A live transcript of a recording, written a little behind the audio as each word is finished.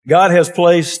God has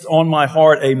placed on my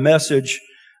heart a message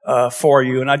for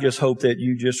you, and I just hope that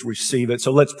you just receive it.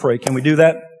 So let's pray. Can we do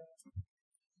that?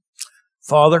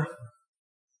 Father,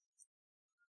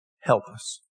 help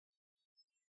us.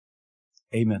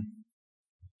 Amen.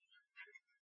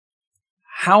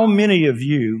 How many of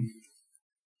you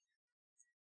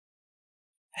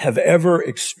have ever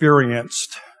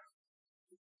experienced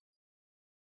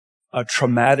a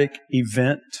traumatic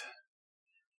event,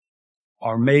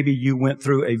 or maybe you went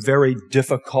through a very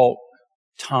difficult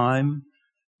time?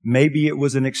 Maybe it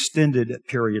was an extended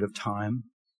period of time.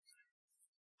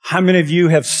 How many of you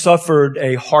have suffered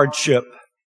a hardship?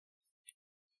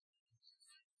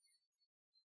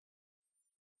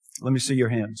 Let me see your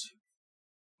hands.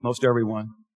 Most everyone.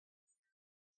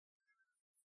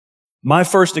 My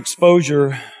first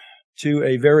exposure to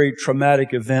a very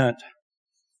traumatic event,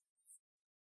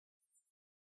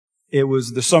 it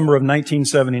was the summer of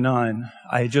 1979.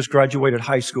 I had just graduated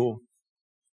high school.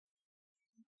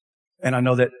 And I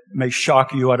know that may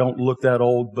shock you. I don't look that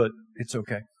old, but it's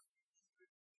okay.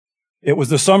 It was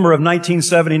the summer of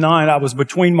 1979.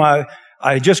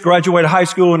 I had just graduated high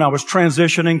school and I was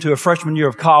transitioning to a freshman year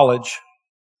of college.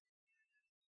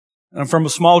 And I'm from a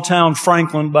small town,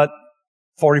 Franklin, about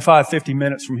 45, 50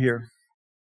 minutes from here.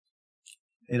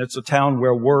 And it's a town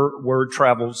where word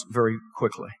travels very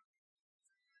quickly.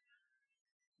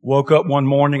 Woke up one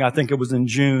morning, I think it was in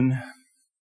June,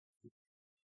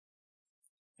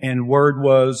 and word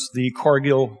was the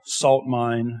Cargill salt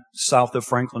mine south of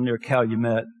Franklin near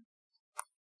Calumet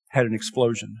had an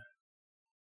explosion.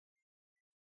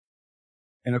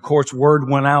 And of course, word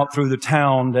went out through the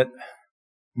town that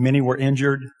many were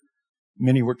injured,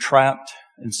 many were trapped,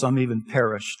 and some even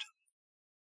perished.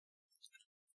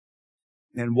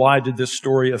 And why did this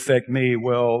story affect me?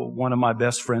 Well, one of my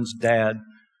best friend's dad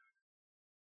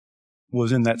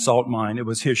was in that salt mine. It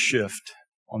was his shift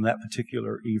on that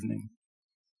particular evening.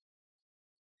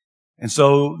 And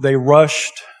so they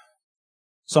rushed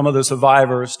some of the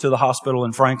survivors to the hospital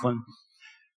in Franklin.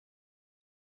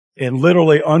 And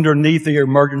literally underneath the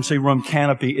emergency room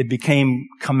canopy, it became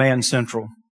Command Central.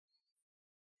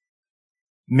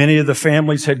 Many of the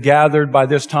families had gathered by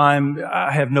this time.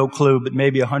 I have no clue, but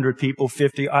maybe 100 people,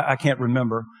 50, I can't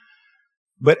remember.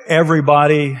 But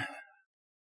everybody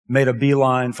made a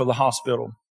beeline for the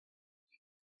hospital.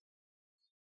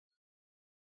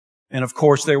 And of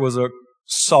course, there was a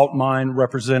salt mine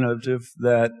representative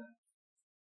that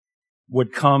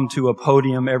would come to a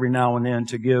podium every now and then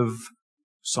to give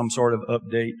some sort of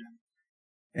update.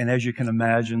 And as you can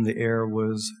imagine, the air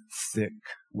was thick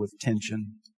with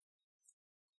tension.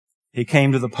 He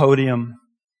came to the podium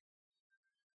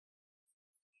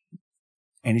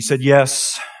and he said,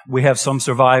 "Yes, we have some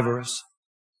survivors.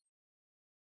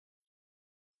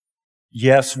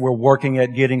 Yes, we're working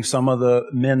at getting some of the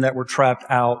men that were trapped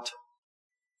out,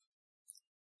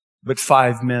 but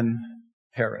 5 men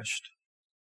perished."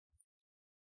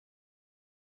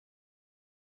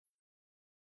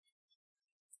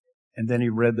 And then he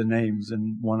read the names,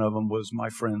 and one of them was my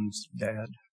friend's dad.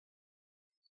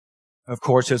 Of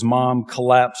course, his mom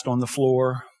collapsed on the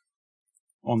floor,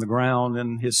 on the ground,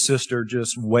 and his sister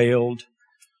just wailed,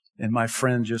 and my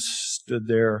friend just stood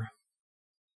there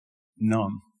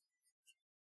numb.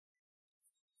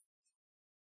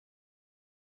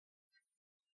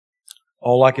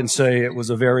 All I can say, it was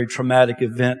a very traumatic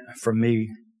event for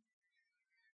me.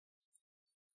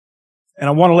 And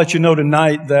I want to let you know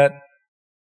tonight that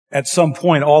at some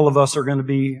point, all of us are going to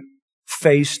be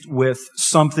faced with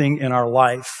something in our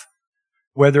life,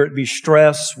 whether it be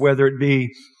stress, whether it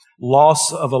be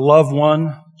loss of a loved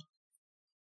one,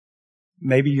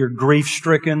 maybe you're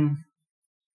grief-stricken,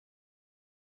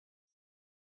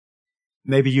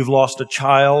 maybe you've lost a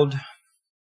child,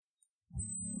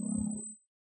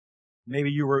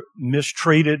 maybe you were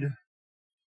mistreated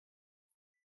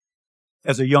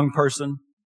as a young person.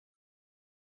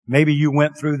 Maybe you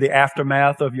went through the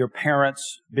aftermath of your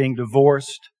parents being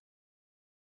divorced.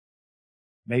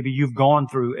 Maybe you've gone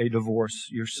through a divorce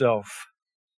yourself.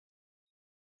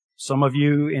 Some of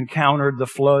you encountered the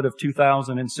flood of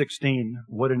 2016.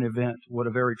 What an event. What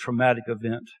a very traumatic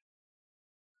event.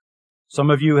 Some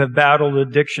of you have battled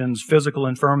addictions, physical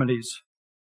infirmities.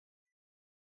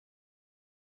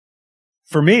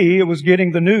 For me, it was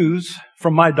getting the news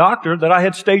from my doctor that I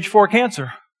had stage 4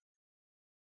 cancer.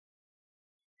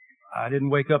 I didn't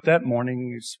wake up that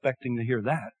morning expecting to hear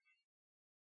that.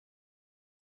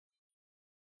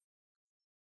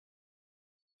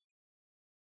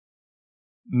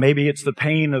 Maybe it's the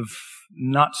pain of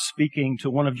not speaking to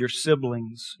one of your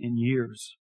siblings in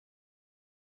years.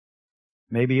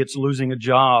 Maybe it's losing a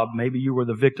job. Maybe you were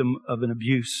the victim of an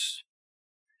abuse.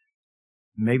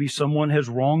 Maybe someone has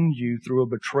wronged you through a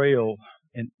betrayal,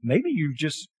 and maybe you've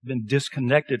just been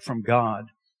disconnected from God.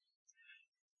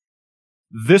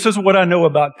 This is what I know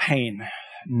about pain.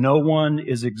 No one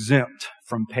is exempt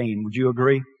from pain. Would you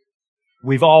agree?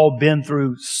 We've all been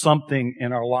through something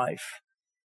in our life,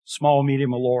 small,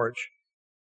 medium, or large.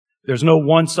 There's no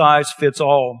one size fits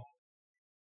all.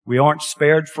 We aren't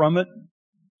spared from it.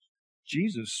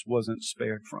 Jesus wasn't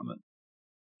spared from it.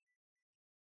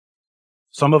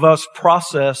 Some of us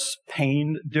process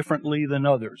pain differently than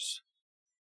others.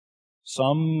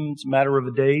 Some it's a matter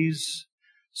of days,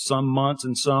 some months,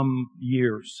 and some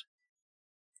years.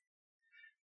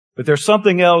 But there's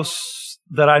something else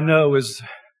that I know is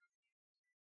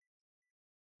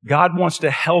God wants to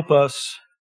help us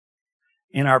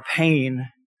in our pain,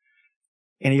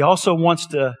 and He also wants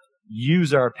to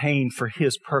use our pain for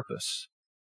His purpose.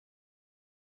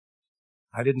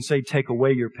 I didn't say take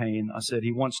away your pain. I said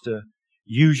He wants to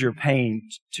use your pain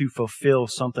to fulfill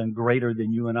something greater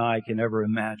than you and I can ever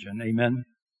imagine. Amen?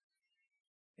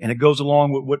 And it goes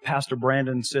along with what Pastor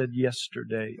Brandon said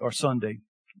yesterday or Sunday.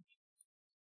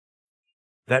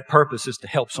 That purpose is to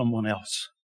help someone else.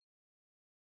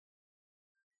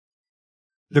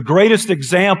 The greatest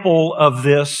example of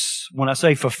this, when I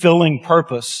say fulfilling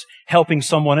purpose, helping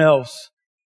someone else,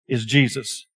 is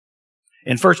Jesus.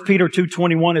 In 1 Peter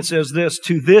 2:21 it says this,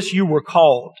 "To this you were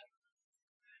called,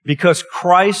 because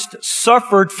Christ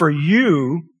suffered for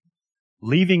you,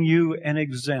 leaving you an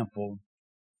example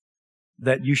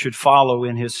that you should follow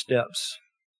in His steps."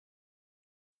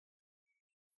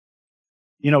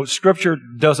 You know, Scripture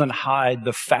doesn't hide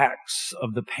the facts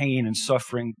of the pain and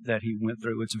suffering that He went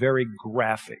through. It's very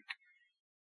graphic.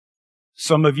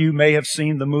 Some of you may have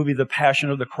seen the movie The Passion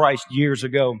of the Christ years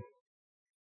ago.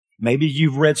 Maybe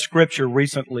you've read Scripture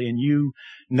recently and you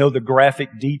know the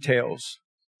graphic details.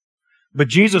 But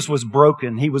Jesus was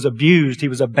broken. He was abused. He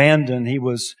was abandoned. He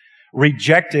was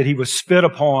rejected. He was spit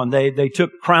upon. They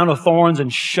took a crown of thorns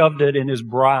and shoved it in His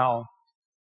brow.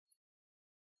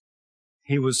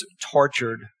 He was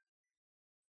tortured.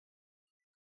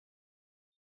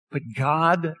 But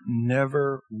God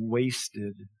never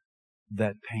wasted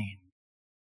that pain.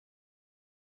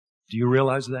 Do you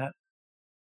realize that?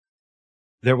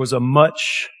 There was a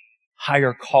much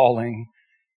higher calling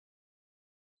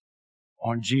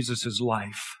on Jesus'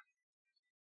 life.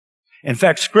 In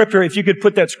fact, Scripture, if you could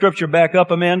put that Scripture back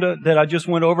up, Amanda, that I just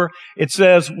went over, it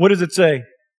says, what does it say?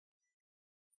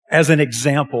 As an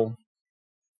example.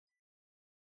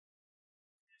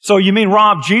 So you mean,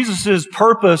 Rob, Jesus'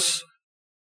 purpose,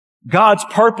 God's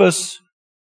purpose,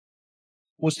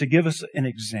 was to give us an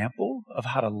example of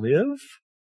how to live?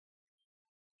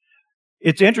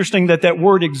 It's interesting that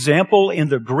word example in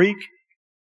the Greek,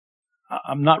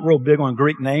 I'm not real big on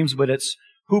Greek names, but it's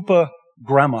hupogrammos,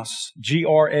 Grammos.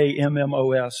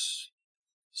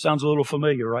 Sounds a little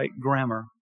familiar, right? Grammar.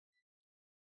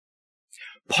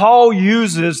 Paul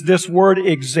uses this word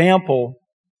example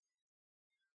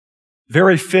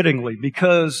very fittingly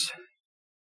because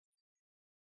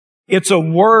it's a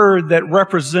word that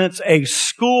represents a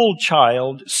school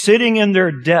child sitting in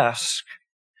their desk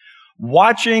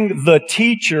watching the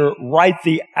teacher write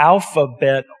the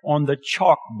alphabet on the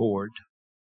chalkboard.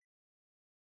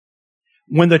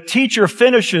 When the teacher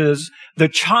finishes, the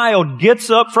child gets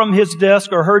up from his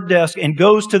desk or her desk and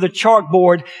goes to the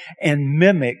chalkboard and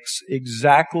mimics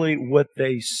exactly what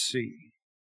they see.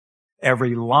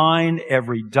 Every line,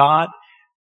 every dot,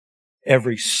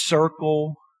 every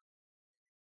circle.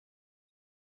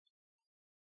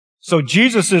 So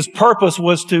Jesus' purpose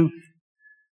was to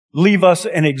leave us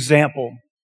an example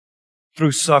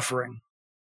through suffering.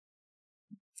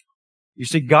 You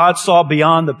see, God saw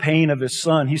beyond the pain of His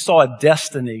Son. He saw a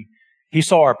destiny. He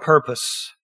saw our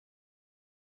purpose.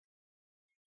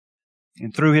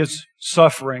 And through His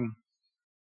suffering,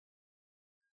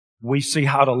 we see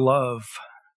how to love.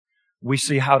 We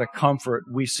see how to comfort.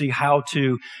 We see how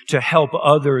to help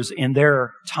others in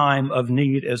their time of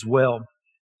need as well.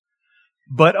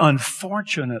 But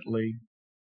unfortunately,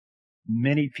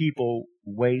 many people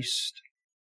waste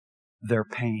their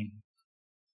pain.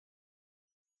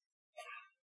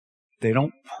 They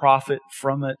don't profit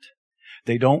from it.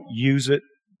 They don't use it.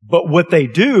 But what they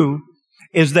do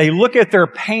is they look at their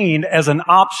pain as an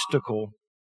obstacle.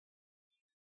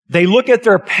 They look at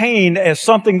their pain as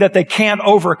something that they can't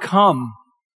overcome.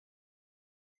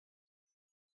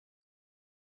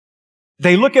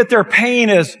 They look at their pain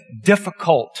as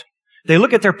difficult. They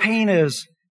look at their pain as,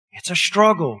 it's a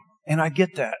struggle, and I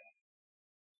get that.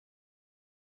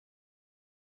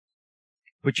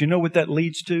 But you know what that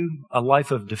leads to? A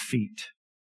life of defeat.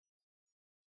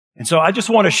 And so I just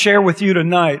want to share with you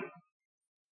tonight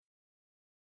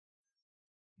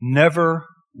never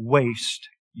waste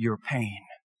your pain.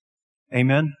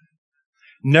 Amen?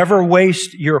 Never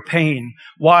waste your pain.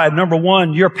 Why? Number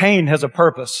one, your pain has a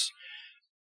purpose.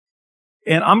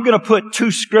 And I'm going to put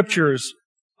 2 scriptures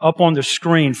up on the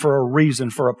screen for a reason,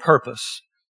 for a purpose.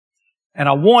 And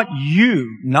I want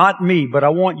you, not me, but I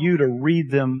want you to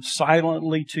read them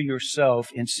silently to yourself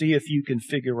and see if you can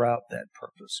figure out that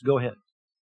purpose. Go ahead.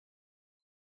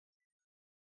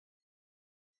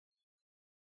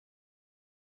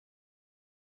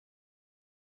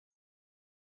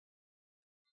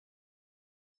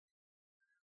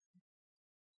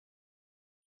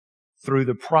 Through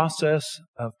the process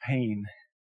of pain,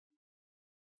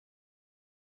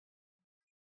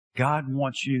 God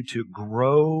wants you to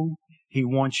grow. He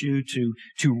wants you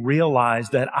to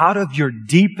realize that out of your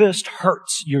deepest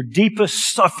hurts, your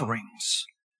deepest sufferings,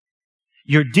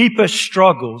 your deepest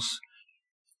struggles,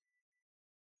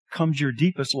 comes your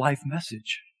deepest life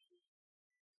message.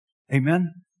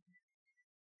 Amen?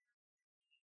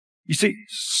 You see,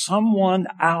 someone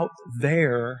out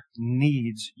there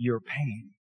needs your pain.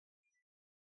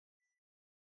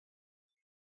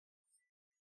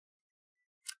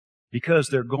 Because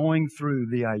they're going through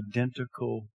the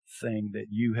identical thing that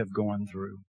you have gone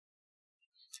through.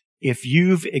 If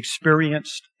you've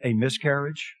experienced a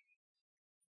miscarriage,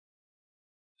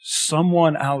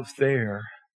 someone out there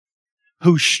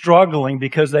who's struggling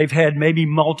because they've had maybe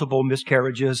multiple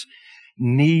miscarriages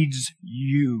needs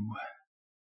you.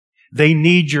 They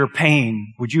need your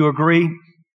pain. Would you agree?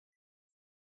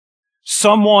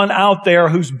 Someone out there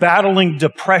who's battling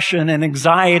depression and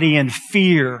anxiety and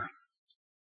fear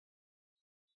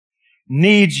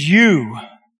needs you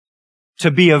to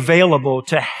be available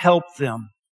to help them.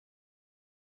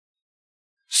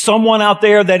 Someone out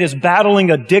there that is battling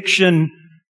addiction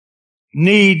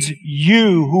needs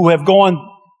you who have gone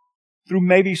through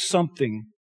maybe something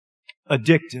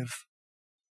addictive.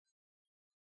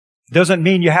 Doesn't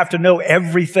mean you have to know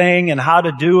everything and how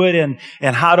to do it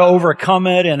and how to overcome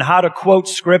it and how to quote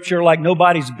scripture like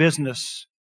nobody's business.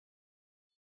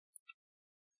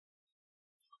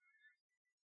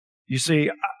 You see,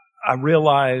 I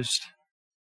realized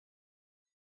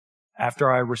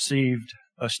after I received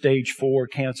a stage 4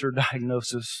 cancer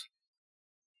diagnosis,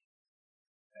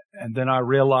 and then I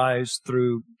realized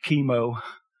through chemo,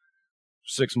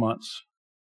 6 months,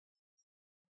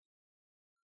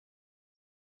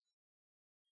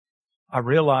 I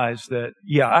realized that,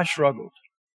 I struggled.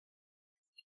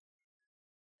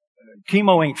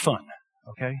 Chemo ain't fun,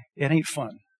 okay? It ain't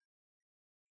fun.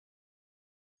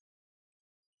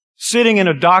 Sitting in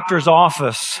a doctor's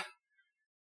office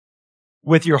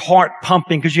with your heart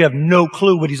pumping because you have no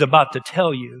clue what he's about to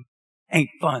tell you ain't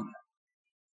fun.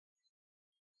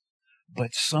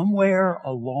 But somewhere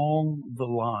along the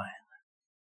line,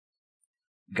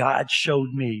 God showed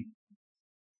me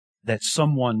that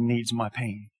someone needs my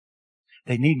pain.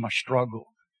 They need my struggle.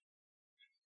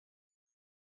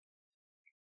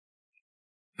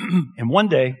 And one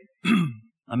day,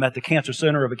 I'm at the Cancer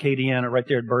Center of Acadiana right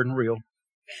there at Burden Reel.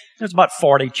 There's about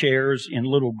 40 chairs in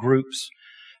little groups.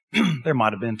 There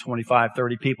might have been 25,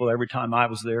 30 people every time I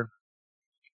was there.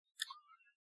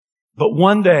 But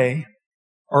one day,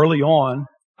 early on,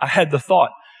 I had the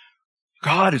thought,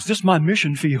 God, is this my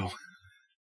mission field?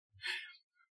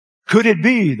 Could it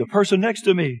be the person next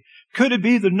to me? Could it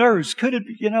be the nurse? Could it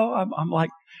be, I'm like,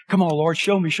 come on, Lord,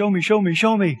 show me, show me, show me,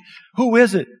 show me. Who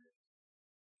is it?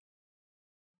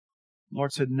 The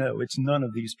Lord said, no, it's none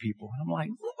of these people. And I'm like,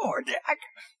 Lord,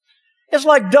 it's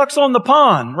like ducks on the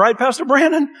pond, right, Pastor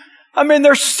Brandon? I mean,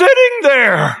 they're sitting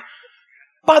there.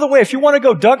 By the way, if you want to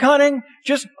go duck hunting,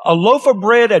 just a loaf of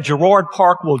bread at Girard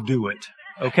Park will do it,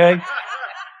 okay?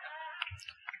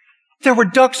 There were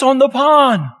ducks on the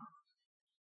pond.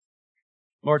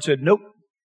 Lord said, nope,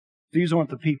 these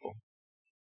aren't the people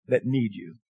that need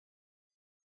you.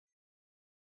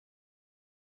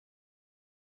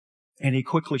 And He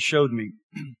quickly showed me.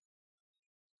 A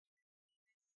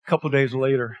couple of days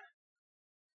later,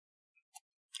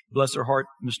 bless her heart,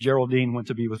 Miss Geraldine went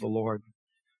to be with the Lord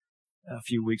a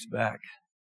few weeks back.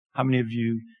 How many of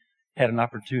you had an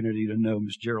opportunity to know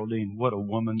Miss Geraldine? What a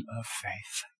woman of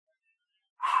faith.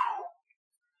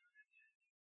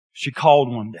 She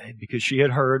called one day because she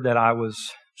had heard that I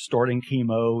was starting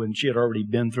chemo and she had already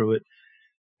been through it.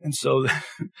 And so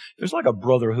there's like a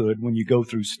brotherhood when you go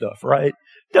through stuff, right?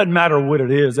 Doesn't matter what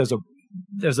it is.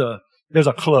 There's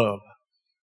a club.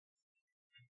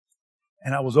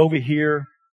 And I was over here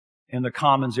in the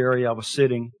Commons area. I was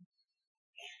sitting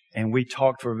and we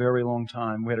talked for a very long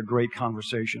time. We had a great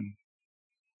conversation.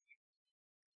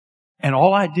 And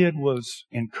all I did was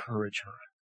encourage her.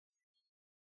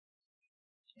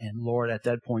 And Lord, at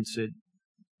that point said,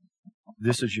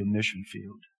 this is your mission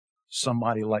field.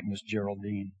 Somebody like Miss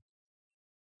Geraldine.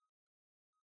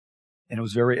 And it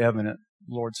was very evident.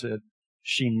 The Lord said,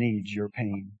 she needs your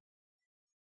pain.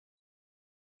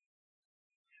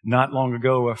 Not long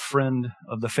ago, a friend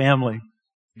of the family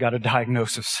got a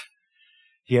diagnosis.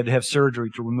 He had to have surgery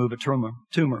to remove a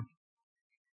tumor.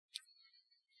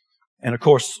 And of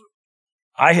course,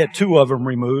 I had 2 of them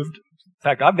removed. In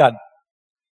fact, I've got,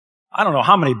 I don't know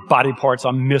how many body parts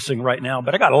I'm missing right now,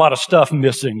 but I got a lot of stuff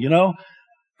missing, you know.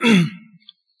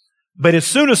 But as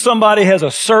soon as somebody has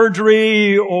a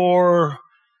surgery or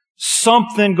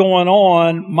something going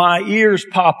on, my ears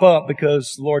pop up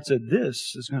because the Lord said,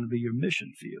 this is going to be your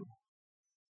mission field.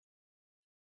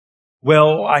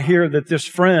 Well, I hear that this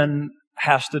friend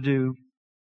has to do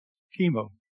chemo.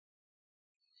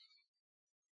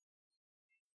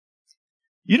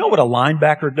 You know what a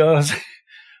linebacker does?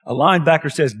 A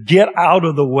linebacker says, get out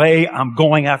of the way. I'm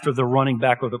going after the running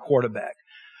back or the quarterback.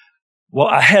 Well,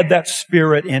 I had that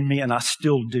spirit in me, and I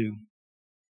still do.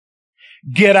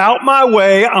 Get out my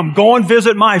way. I'm going to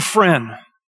visit my friend.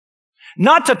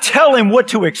 Not to tell him what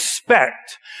to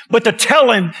expect, but to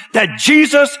tell him that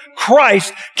Jesus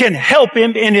Christ can help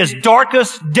him in his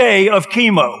darkest day of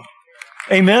chemo.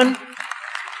 Amen?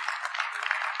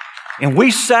 And we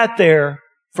sat there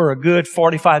for a good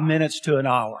 45 minutes to an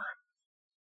hour.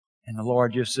 And the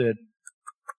Lord just said,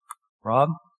 Rob,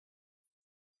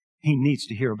 he needs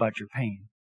to hear about your pain.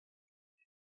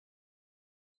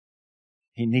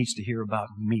 He needs to hear about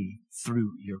me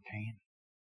through your pain.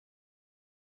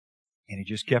 And he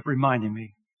just kept reminding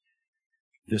me,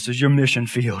 this is your mission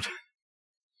field.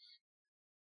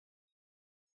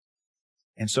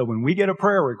 And so when we get a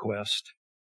prayer request,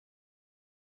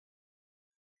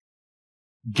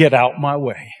 get out my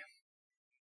way.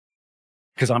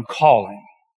 Because I'm calling.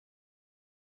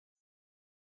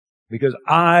 Because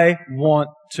I want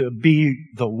to be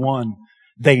the one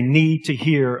they need to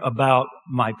hear about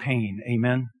my pain.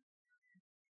 Amen?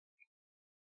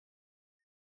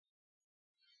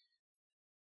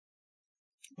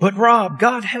 But Rob,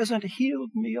 God hasn't healed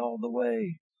me all the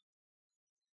way.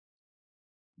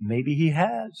 Maybe He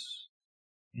has,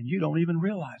 and you don't even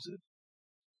realize it.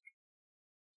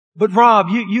 But Rob,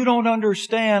 you don't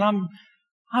understand.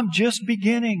 I'm just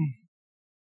beginning.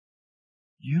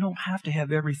 You don't have to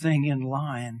have everything in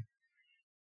line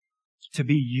to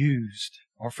be used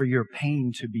or for your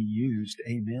pain to be used.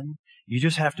 Amen? You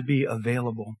just have to be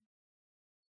available.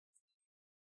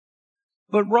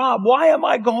 But Rob, why am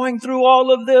I going through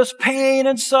all of this pain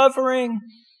and suffering?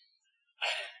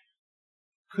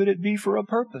 Could it be for a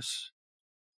purpose?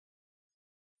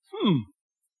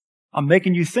 I'm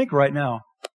making you think right now,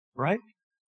 right?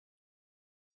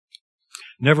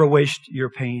 Never waste your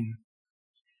pain.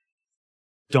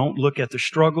 Don't look at the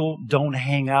struggle. Don't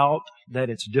hang out that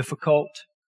it's difficult.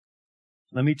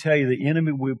 Let me tell you, the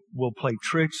enemy will play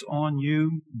tricks on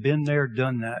you. Been there,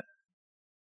 done that.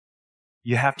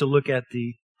 You have to look at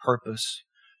the purpose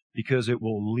because it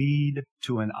will lead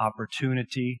to an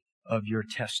opportunity of your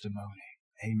testimony.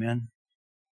 Amen.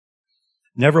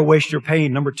 Never waste your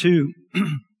pain. Number 2,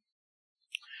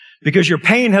 because your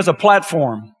pain has a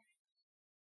platform.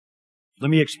 Let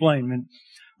me explain. In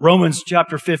Romans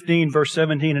chapter 15, verse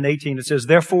 17 and 18, it says,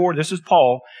 therefore, this is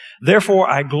Paul, therefore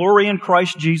I glory in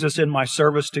Christ Jesus in my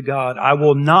service to God. I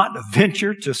will not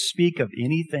venture to speak of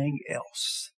anything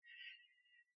else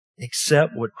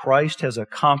except what Christ has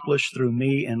accomplished through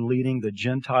me in leading the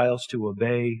Gentiles to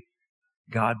obey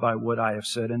God by what I have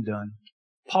said and done.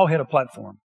 Paul had a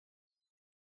platform.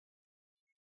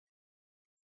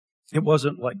 It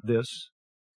wasn't like this.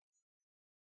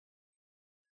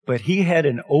 But he had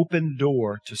an open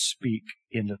door to speak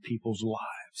into people's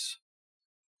lives.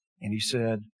 And he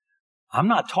said, I'm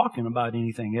not talking about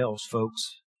anything else,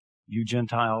 folks, you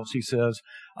Gentiles. He says,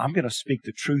 I'm going to speak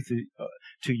the truth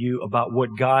to you about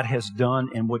what God has done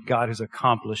and what God has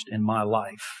accomplished in my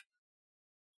life.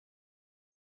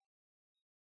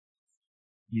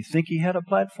 You think he had a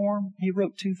platform? He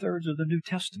wrote 2/3 of the New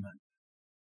Testament.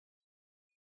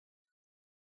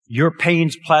 Your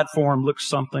pain's platform looks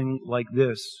something like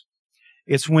this.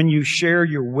 It's when you share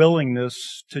your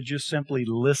willingness to just simply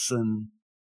listen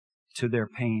to their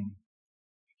pain.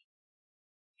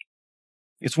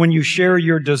 It's when you share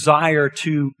your desire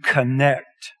to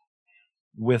connect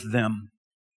with them.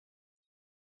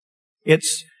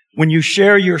 It's when you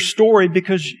share your story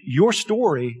because your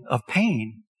story of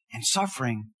pain and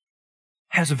suffering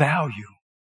has value.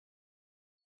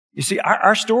 You see,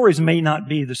 our stories may not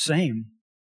be the same.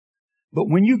 But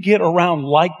when you get around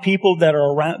like people that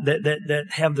are around, that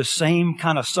have the same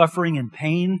kind of suffering and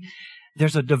pain,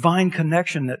 There's a divine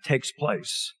connection that takes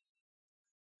place.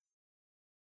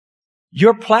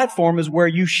 Your platform is where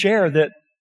you share that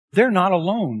they're not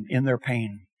alone in their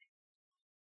pain.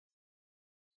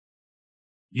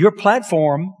 Your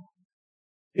platform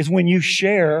is when you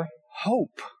share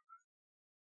hope.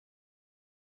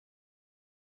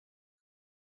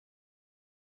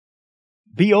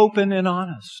 Be open and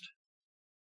honest.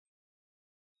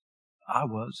 I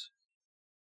was.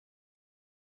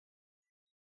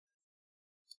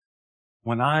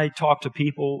 When I talk to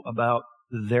people about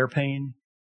their pain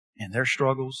and their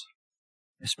struggles,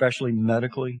 especially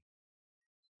medically,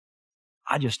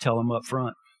 I just tell them up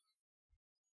front,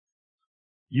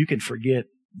 you can forget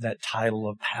that title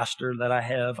of pastor that I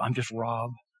have. I'm just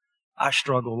Rob. I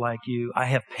struggle like you. I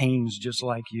have pains just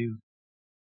like you.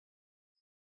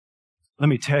 Let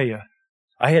me tell you,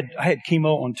 I had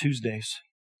chemo on Tuesdays.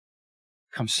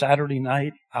 Come Saturday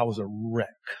night, I was a wreck.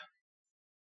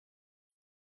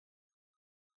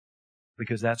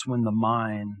 Because that's when the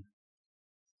mind...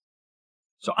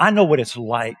 So I know what it's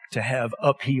like to have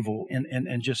upheaval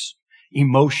and just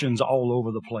emotions all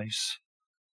over the place.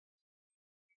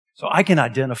 So I can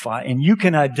identify, and you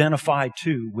can identify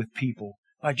too with people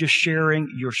by just sharing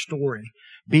your story,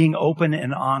 being open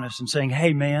and honest and saying,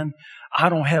 hey man, I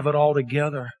don't have it all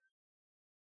together.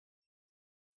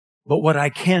 But what I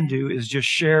can do is just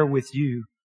share with you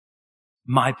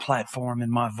my platform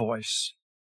and my voice.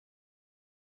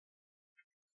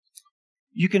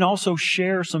 You can also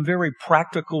share some very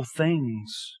practical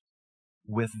things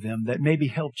with them that maybe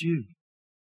helped you.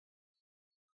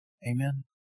 Amen.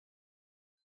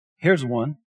 Here's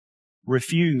one.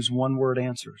 Refuse one-word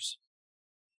answers.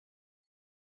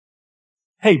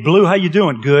 Hey, Blue, how you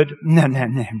doing? Good. No.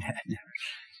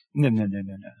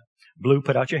 Blue,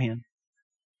 put out your hand.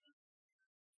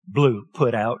 Blue,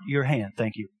 put out your hand.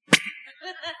 Thank you.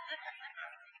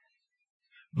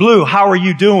 Blue, how are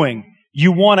you doing?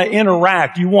 You want to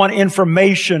interact. You want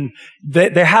information.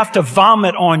 They have to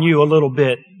vomit on you a little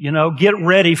bit. You know, get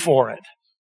ready for it.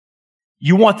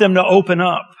 You want them to open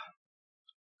up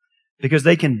because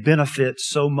they can benefit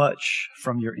so much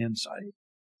from your insight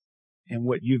and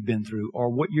what you've been through or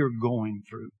what you're going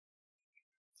through.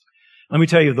 Let me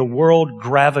tell you, the world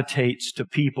gravitates to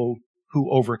people who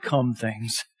overcome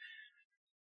things.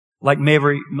 Like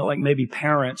maybe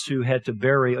parents who had to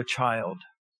bury a child.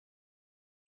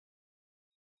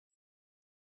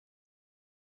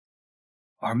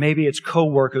 Or maybe it's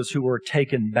coworkers who are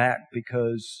taken back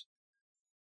because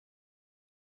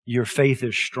your faith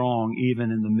is strong even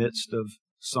in the midst of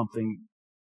something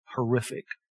horrific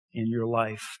in your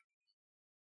life.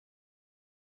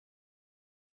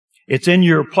 It's in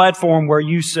your platform where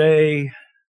you say,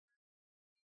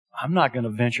 I'm not going to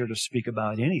venture to speak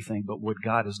about anything but what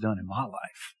God has done in my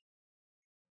life.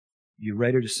 You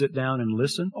ready to sit down and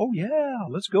listen? Oh yeah,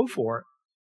 let's go for it.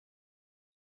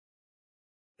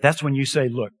 That's when you say,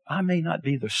 look, I may not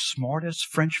be the smartest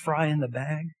French fry in the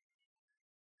bag,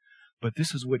 but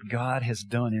this is what God has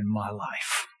done in my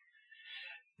life.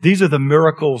 These are the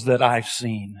miracles that I've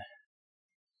seen.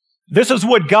 This is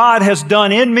what God has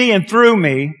done in me and through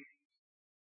me.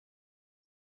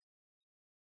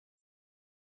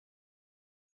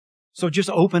 So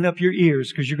just open up your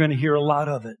ears because you're going to hear a lot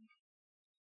of it.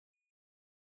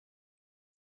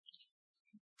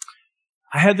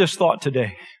 I had this thought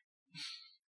today.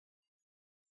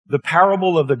 The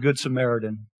parable of the Good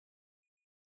Samaritan.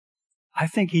 I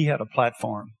think he had a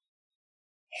platform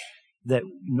that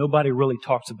nobody really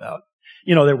talks about.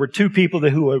 You know, there were two people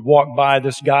who had walked by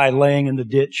this guy laying in the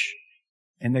ditch,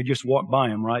 and they just walked by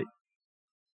him, right?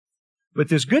 But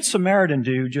this Good Samaritan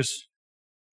dude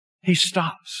he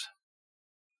stops.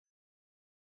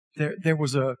 There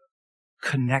was a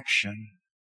connection.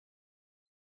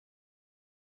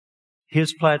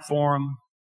 His platform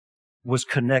was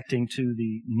connecting to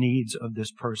the needs of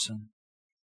this person.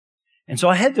 And so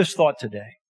I had this thought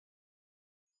today.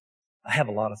 I have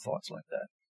a lot of thoughts like that.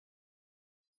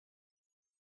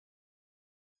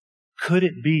 Could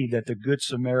it be that the Good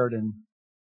Samaritan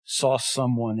saw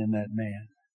someone in that man?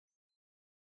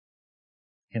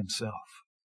 Himself.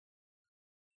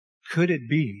 Could it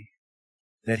be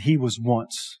that he was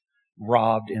once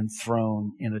robbed and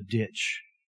thrown in a ditch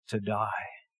to die?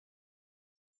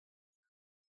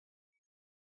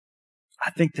 I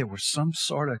think there was some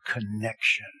sort of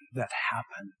connection that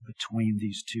happened between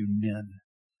these two men.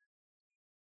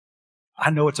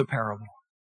 I know it's a parable,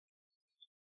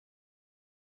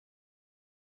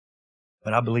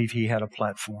 but I believe he had a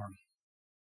platform.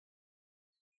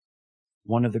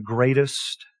 One of the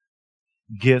greatest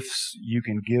gifts you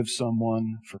can give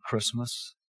someone for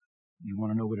Christmas, you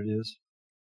want to know what it is?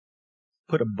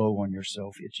 put a bow on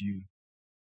yourself. It's you.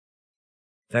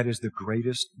 That is the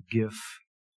greatest gift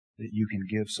that you can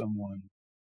give someone,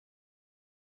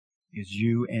 is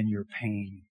you and your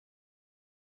pain.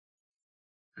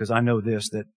 Because I know this,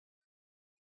 that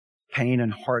pain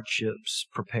and hardships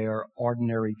prepare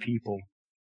ordinary people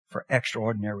for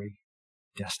extraordinary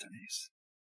destinies.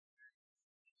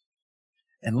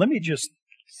 And let me just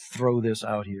throw this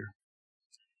out here.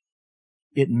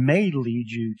 It may lead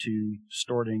you to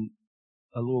starting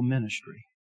a little ministry.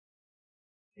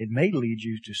 It may lead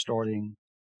you to starting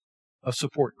a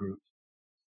support group.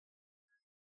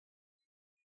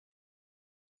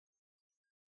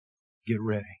 Get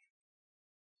ready.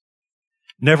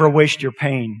 Never waste your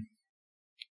pain.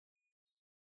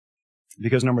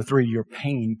 Because number 3, your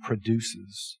pain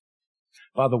produces.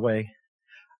 By the way,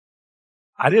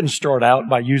 I didn't start out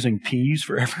by using P's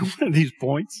for every one of these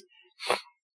points.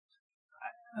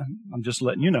 I'm just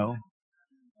letting you know.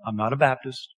 I'm not a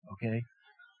Baptist, okay?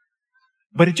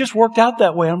 But it just worked out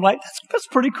that way. I'm like, that's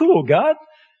pretty cool, God.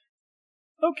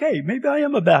 Okay, maybe I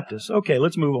am a Baptist. Okay,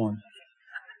 let's move on.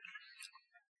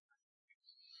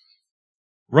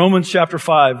 Romans chapter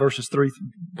 5, verses 3.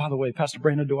 By the way, Pastor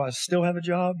Brandon, do I still have a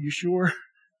job? You sure?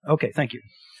 Okay, thank you.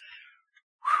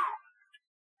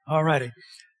 All righty.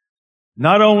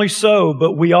 Not only so,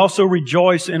 but we also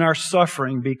rejoice in our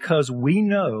suffering, because we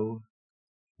know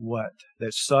what?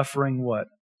 That suffering what?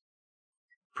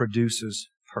 Produces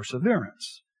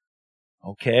perseverance.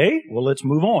 Okay, well, let's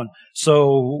move on.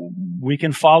 So we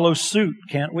can follow suit,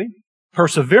 can't we?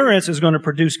 Perseverance is going to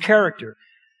produce character.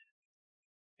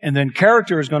 And then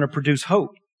character is going to produce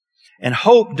hope. And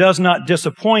hope does not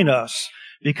disappoint us,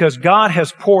 because God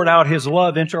has poured out His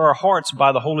love into our hearts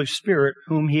by the Holy Spirit,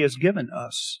 whom He has given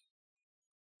us.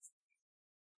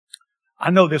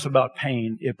 I know this about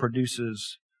pain. It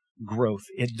produces growth.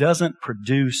 It doesn't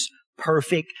produce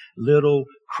perfect little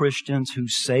Christians who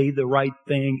say the right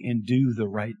thing and do the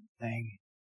right thing.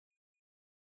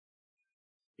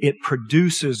 It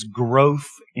produces growth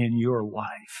in your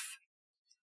life.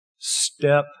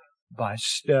 Step by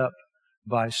step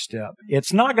by step.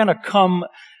 It's not going to come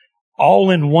all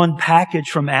in one package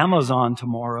from Amazon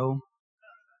tomorrow.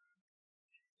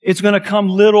 It's going to come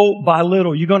little by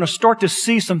little. You're going to start to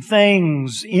see some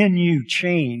things in you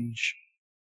change.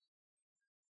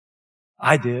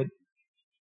 I did.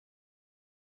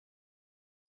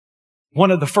 One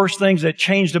of the first things that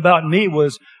changed about me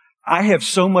was I have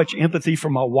so much empathy for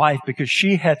my wife, because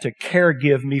she had to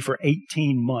caregive me for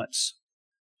 18 months.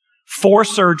 4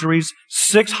 surgeries,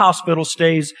 6 hospital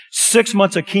stays, 6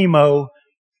 months of chemo,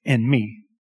 and me.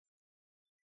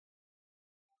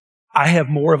 I have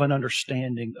more of an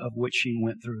understanding of what she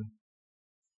went through.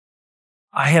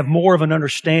 I have more of an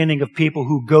understanding of people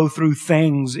who go through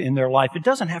things in their life. It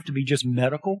doesn't have to be just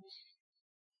medical.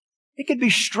 It could be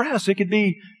stress. It could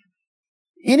be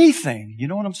anything. You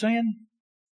know what I'm saying?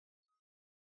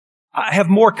 I have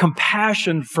more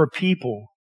compassion for people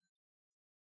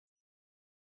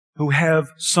who have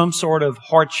some sort of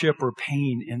hardship or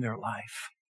pain in their life.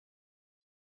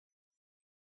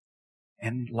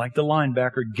 And like the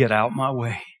linebacker, get out my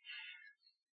way,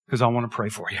 because I want to pray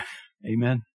for you.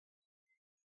 Amen.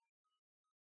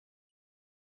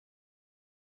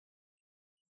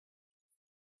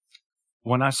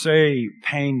 When I say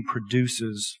pain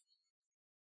produces,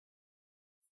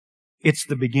 it's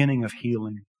the beginning of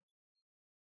healing.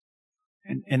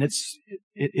 And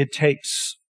it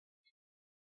takes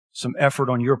some effort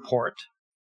on your part,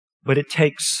 but it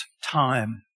takes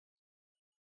time.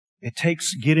 It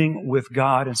takes getting with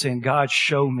God and saying, God,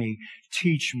 show me,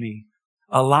 teach me,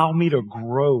 allow me to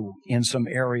grow in some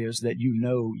areas that you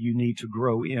know you need to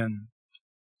grow in.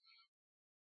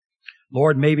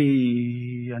 Lord,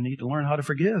 maybe I need to learn how to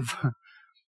forgive.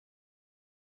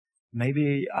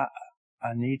 Maybe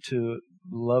I need to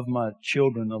love my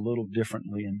children a little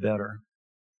differently and better.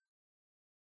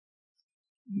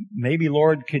 Maybe,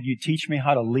 Lord, could you teach me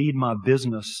how to lead my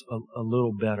business a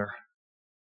little better?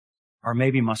 Or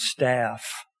maybe my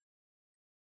staff.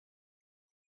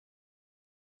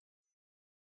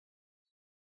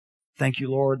 Thank you,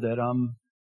 Lord, that I'm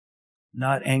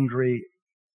not angry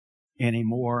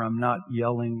anymore. I'm not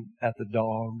yelling at the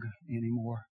dog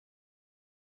anymore.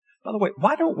 By the way,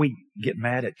 why don't we get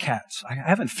mad at cats? I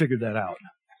haven't figured that out.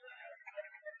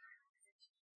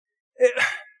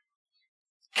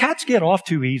 Cats get off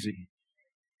too easy.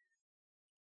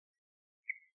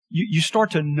 You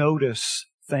start to notice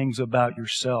things about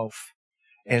yourself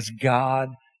as God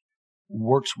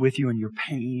works with you in your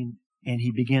pain, and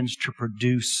He begins to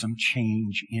produce some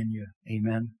change in you.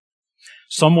 Amen.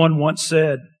 Someone once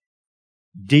said,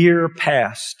 "Dear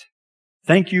past,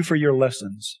 thank you for your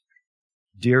lessons.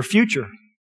 Dear future,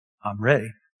 I'm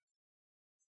ready.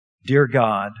 Dear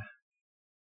God,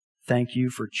 thank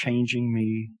you for changing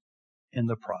me in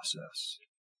the process.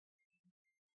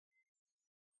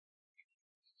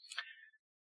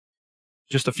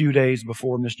 Just a few days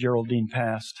before Miss Geraldine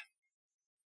passed,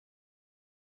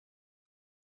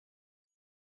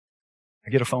 I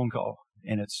get a phone call,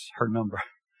 and it's her number.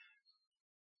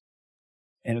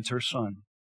 And it's her son.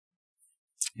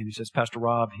 And he says, Pastor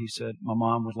Rob, he said, my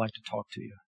mom would like to talk to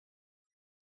you.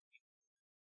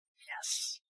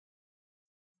 Yes.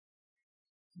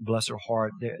 Bless her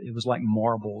heart. It was like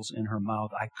marbles in her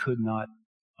mouth. I could not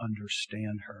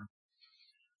understand her.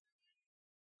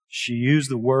 She used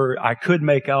the word, I could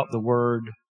make out the word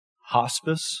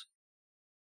hospice,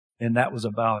 and that was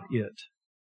about it.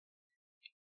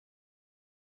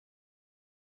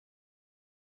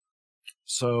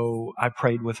 So I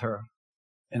prayed with her,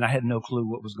 and I had no clue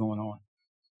what was going on.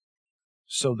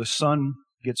 So the son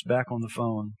gets back on the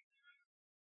phone,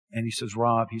 and he says,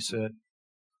 Rob, he said,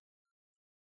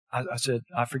 I said,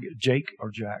 I forget, Jake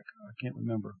or Jack, I can't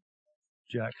remember,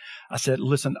 Jack. I said,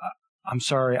 listen, I'm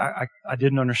sorry, I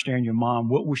didn't understand your mom.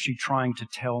 What was she trying to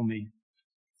tell me?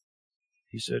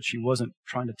 He said, she wasn't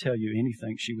trying to tell you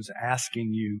anything. She was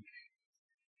asking you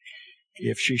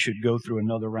if she should go through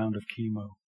another round of chemo.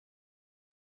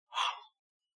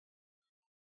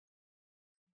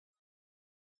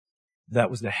 That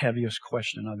was the heaviest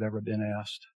question I've ever been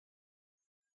asked.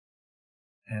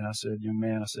 And I said, young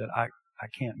man, I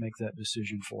can't make that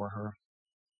decision for her.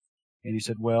 And he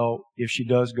said, well, if she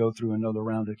does go through another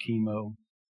round of chemo,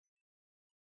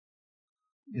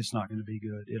 it's not going to be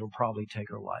good. It'll probably take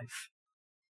her life.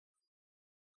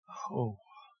 Oh.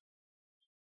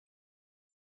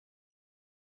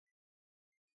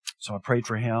 So I prayed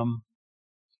for him,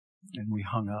 and we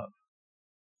hung up.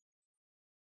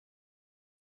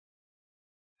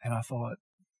 And I thought,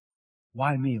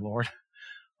 why me, Lord,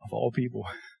 of all people?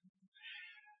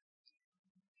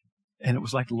 And it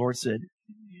was like the Lord said,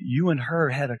 you and her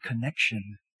had a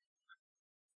connection.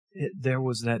 There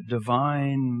was that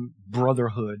divine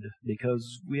brotherhood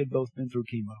because we had both been through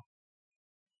chemo.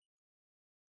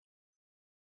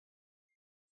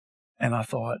 And I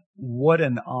thought, what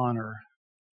an honor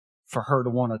for her to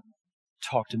want to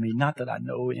talk to me. Not that I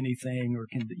know anything or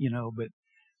can, but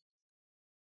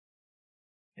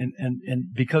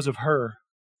and because of her,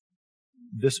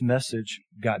 this message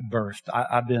got birthed.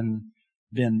 I've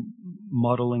been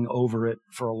muddling over it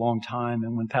for a long time.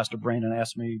 And when Pastor Brandon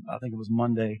asked me, I think it was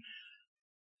Monday,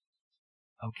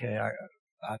 okay,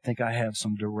 I think I have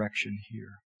some direction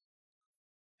here.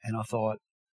 And I thought,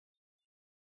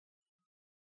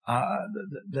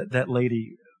 that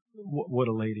lady, what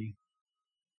a lady.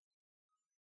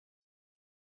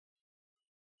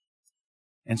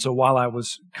 And so while I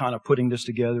was kind of putting this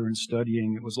together and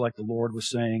studying, it was like the Lord was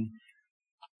saying,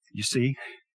 you see,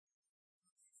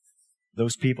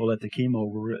 those people at the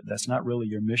chemo, that's not really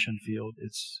your mission field.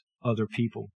 It's other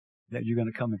people that you're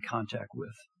going to come in contact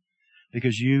with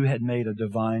because you had made a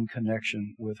divine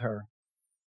connection with her.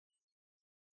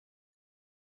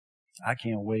 I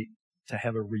can't wait to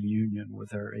have a reunion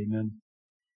with her. Amen.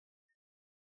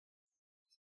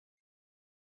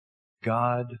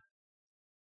 God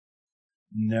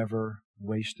never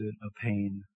wasted a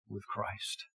pain with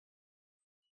Christ.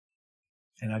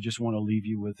 And I just want to leave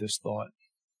you with this thought.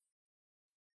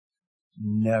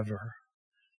 Never,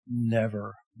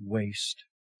 never waste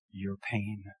your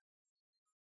pain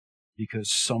because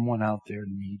someone out there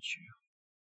needs you.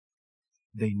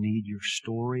 They need your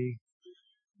story.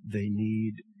 They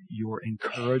need your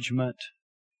encouragement.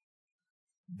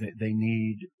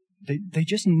 They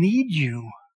just need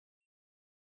you.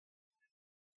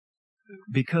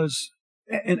 Because,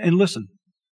 and listen,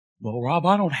 well, Rob,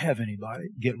 I don't have anybody.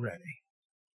 Get ready.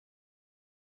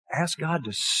 Ask God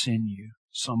to send you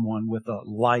someone with a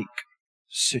like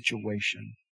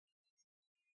situation.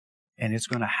 And it's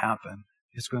going to happen.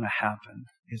 It's going to happen.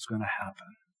 It's going to happen.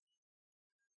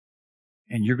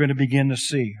 And you're going to begin to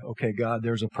see, okay, God,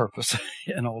 there's a purpose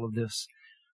in all of this.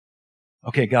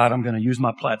 Okay, God, I'm going to use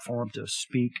my platform to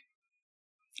speak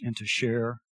and to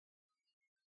share.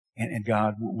 And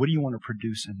God, what do you want to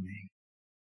produce in me?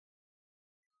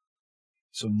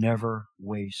 So never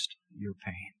waste your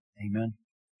pain. Amen.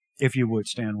 If you would,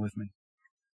 stand with me.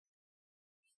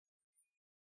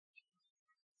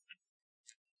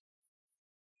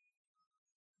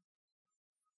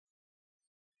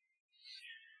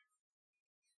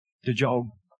 Did y'all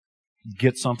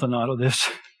get something out of this?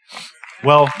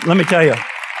 Well, let me tell you.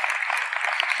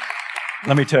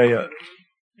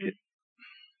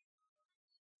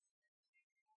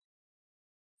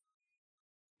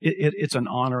 It's an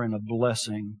honor and a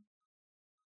blessing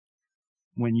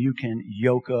when you can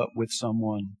yoke up with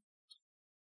someone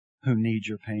who needs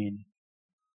your pain.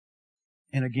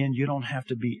 And again, you don't have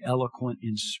to be eloquent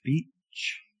in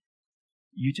speech.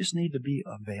 You just need to be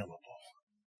available.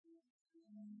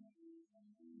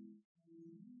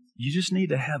 You just need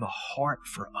to have a heart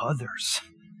for others.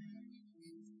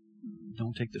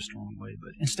 Don't take this the wrong way,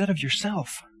 but instead of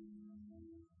yourself,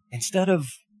 instead of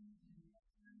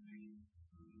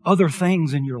other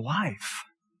things in your life.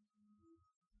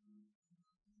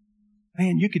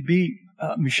 Man, you could be,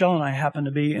 Michelle and I happened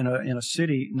to be in a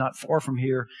city not far from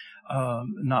here,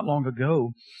 not long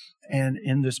ago. And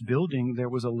in this building, there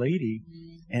was a lady,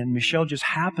 and Michelle just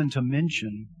happened to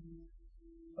mention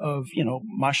of,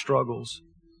 my struggles.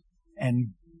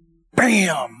 And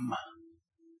bam!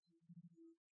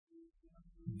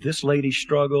 This lady's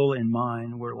struggle and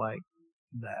mine were like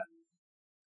that.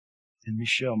 And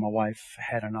Michelle, my wife,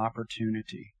 had an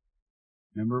opportunity.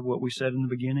 Remember what we said in the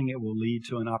beginning? It will lead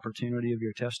to an opportunity of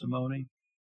your testimony.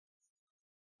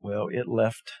 Well, it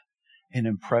left an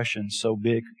impression so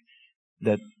big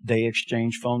that they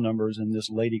exchanged phone numbers, and this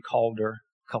lady called her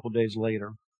a couple days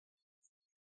later.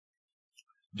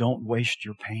 Don't waste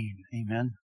your pain.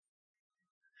 Amen.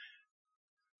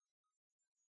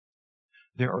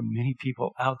 There are many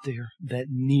people out there that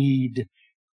need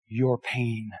your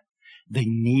pain. They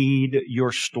need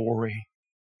your story.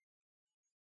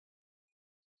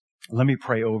 Let me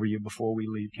pray over you before we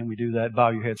leave. Can we do that? Bow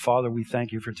your heads. Father, we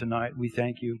thank you for tonight. We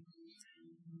thank you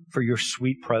for your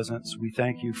sweet presence. We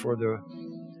thank you for the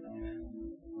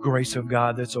grace of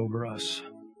God that's over us.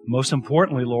 Most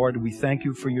importantly, Lord, we thank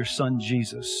you for your Son,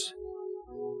 Jesus.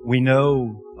 We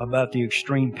know about the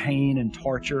extreme pain and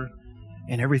torture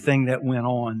and everything that went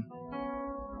on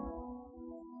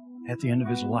at the end of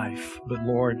his life. But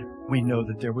Lord, we know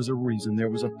that there was a reason,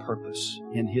 there was a purpose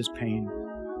in his pain.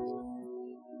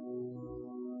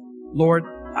 Lord,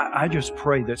 I just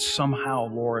pray that somehow,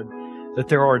 Lord, that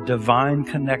there are divine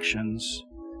connections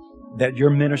that your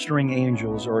ministering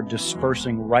angels are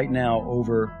dispersing right now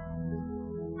over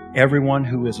everyone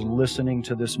who is listening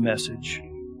to this message.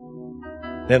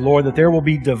 That, Lord, that there will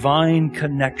be divine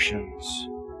connections.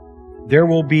 There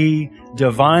will be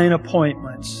divine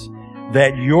appointments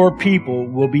that your people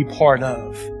will be part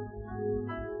of.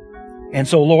 And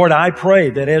so, Lord, I pray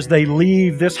that as they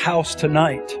leave this house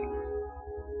tonight,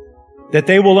 that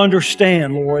they will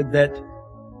understand, Lord, that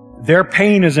their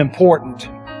pain is important.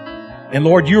 And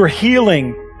Lord, you're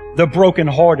healing the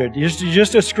brokenhearted,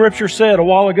 just as Scripture said a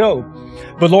while ago.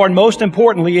 But Lord, most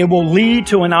importantly, it will lead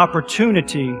to an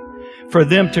opportunity for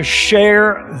them to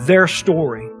share their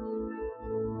story.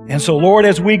 And so, Lord,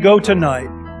 as we go tonight,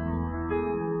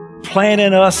 plant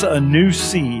in us a new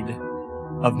seed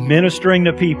of ministering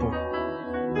to people.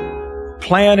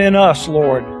 Plant in us,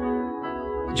 Lord,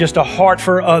 just a heart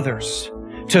for others,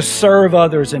 to serve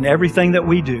others in everything that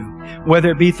we do,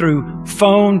 whether it be through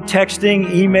phone,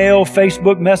 texting, email,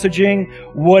 Facebook messaging,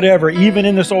 whatever, even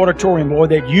in this auditorium, Lord,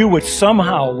 that you would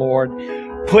somehow, Lord,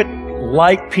 put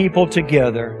like people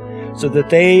together so that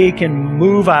they can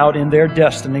move out in their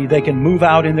destiny, they can move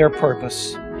out in their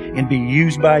purpose and be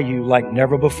used by you like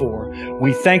never before.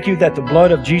 We thank you that the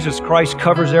blood of Jesus Christ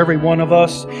covers every one of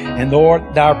us, and Lord,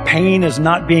 that our pain is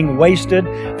not being wasted,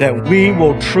 that we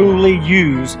will truly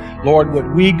use, Lord,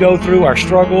 what we go through, our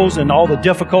struggles and all the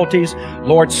difficulties.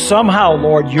 Lord, somehow,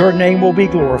 Lord, your name will be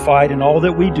glorified in all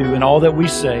that we do and all that we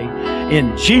say.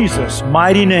 In Jesus'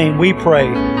 mighty name we pray.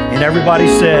 And everybody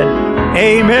said,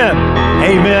 amen,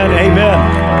 amen,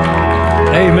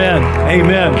 amen, amen,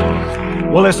 amen.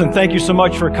 Well, listen, thank you so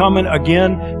much for coming.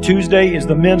 Again, Tuesday is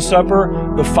the men's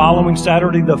supper. The following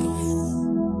Saturday, the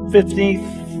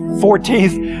 15th,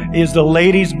 14th, is the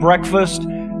ladies' breakfast.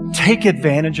 Take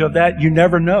advantage of that. You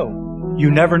never know. You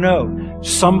never know.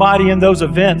 Somebody in those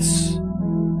events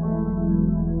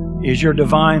is your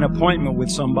divine appointment with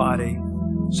somebody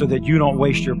so that you don't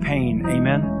waste your pain.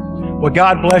 Amen. Well,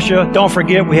 God bless you. Don't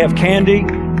forget, we have candy.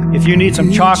 If you need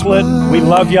some chocolate, we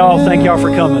love y'all. Thank y'all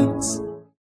for coming.